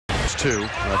two.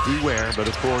 Beware, but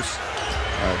of course,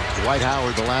 Dwight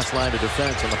Howard, the last line of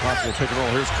defense on the possible pick and roll.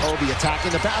 Here's Kobe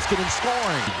attacking the basket and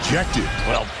scoring. Ejected.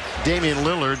 Well, Damian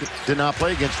Lillard did not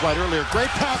play against Dwight earlier. Great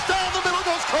pass down the middle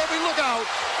goes Kobe. Look out.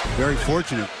 Very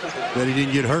fortunate that he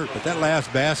didn't get hurt. But that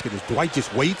last basket is Dwight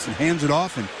just waits and hands it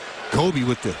off, and Kobe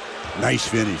with the nice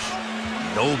finish.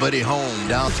 Nobody home.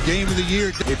 Down. Game of the year.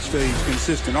 It stays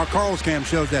consistent. Our Carl's cam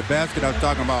shows that basket I was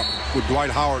talking about with Dwight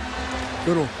Howard.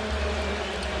 Little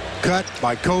cut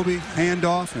by Kobe,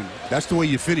 handoff, and that's the way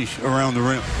you finish around the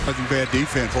rim. Nothing bad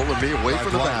defense. Pulling me away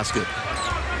from the basket.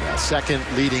 Second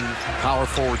leading power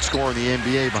forward scorer in the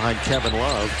NBA behind Kevin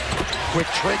Love. Quick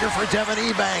trigger for Devin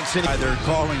Ebanks. And they're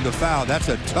calling the foul. That's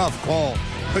a tough call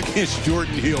against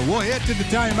Jordan Hill. We'll head to the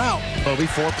timeout. Kobe,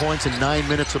 4 points in 9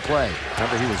 minutes of play.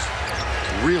 Remember, he was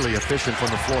really efficient from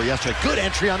the floor yesterday. Good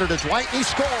entry under to Dwight, and he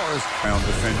scores. Round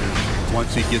defender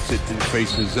once he gets it and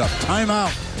faces up.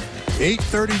 Timeout.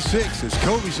 8:36 as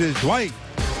Kobe says, Dwight,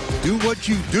 do what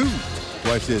you do.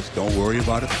 Dwight says, don't worry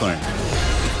about a thing.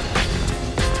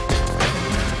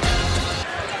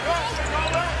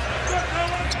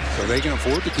 So they can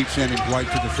afford to keep sending Dwight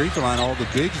to the free throw line. All the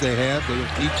bigs they have,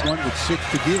 each one with 6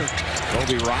 to give.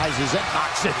 Kobe rises and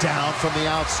knocks it down from the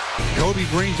outside. Kobe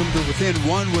brings them to within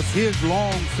 1 with his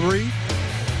long 3.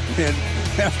 And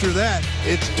after that,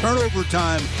 it's turnover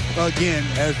time again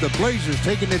as the Blazers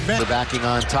taking advantage. The backing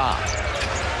on top.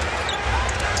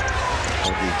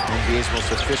 The NBA's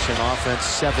most efficient offense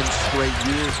 7 straight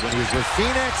years when he was with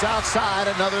Phoenix. Outside,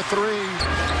 another 3.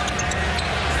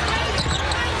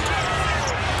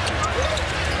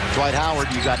 Dwight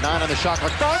Howard, you got 9 on the shot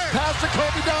clock. Pass to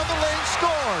Kobe down the lane,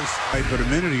 scores. Right, but a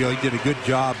minute ago, he did a good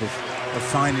job of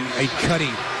finding a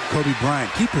cutting Kobe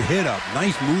Bryant. Keep your head up.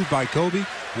 Nice move by Kobe.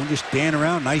 Don't just stand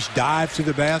around. Nice dive to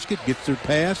the basket. Gets their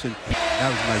pass. And that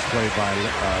was a nice play by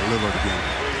Lillard again.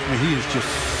 I mean, he is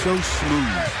just so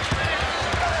smooth.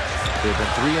 There have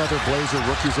been 3 other Blazer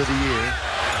rookies of the year.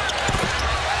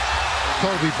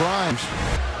 Kobe Bryant.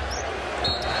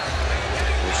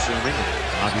 Assuming,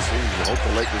 obviously, you hope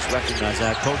the Lakers recognize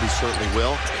that. Kobe certainly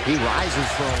will. He rises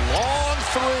for a long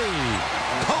 3.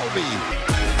 Kobe.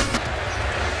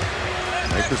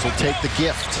 Lakers will take the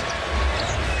gift.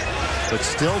 But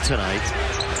still tonight,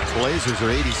 Blazers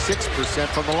are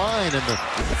 86% from the line. And the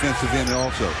defensive end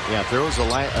also. Yeah, if there was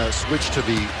a switch to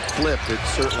be flipped, it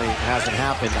certainly hasn't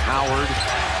happened. Howard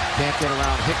can't get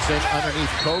around Hickson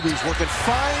underneath. Kobe's working.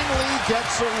 Finally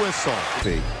gets a whistle.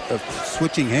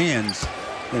 Switching hands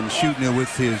and shooting it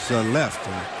with his left.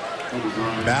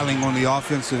 Battling on the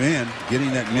offensive end,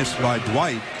 getting that miss by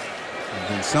Dwight. And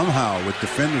then somehow, with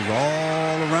defenders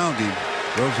all around him,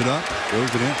 throws it up,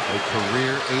 throws it in. A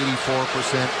career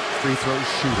 84% free throw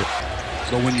shooter.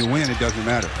 But when you win, it doesn't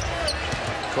matter.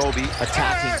 Kobe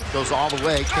attacking, goes all the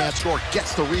way, can't score,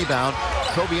 gets the rebound.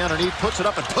 Kobe underneath, puts it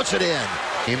up and puts it in.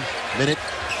 Minute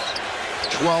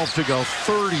 12 to go,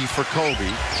 30 for Kobe,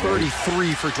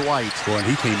 33 for Dwight. Boy, and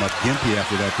he came up gimpy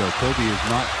after that, though. Kobe is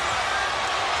not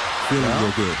feeling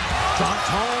real good. Dunked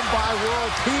home by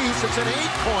World Peace. It's an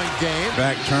 8-point game.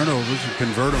 Back turnovers and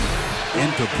convert them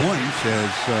into points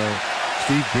as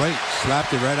Steve Blake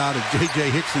slapped it right out of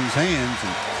J.J. Hickson's hands.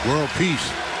 And World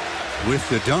Peace with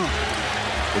the dunk.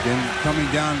 But then coming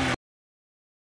down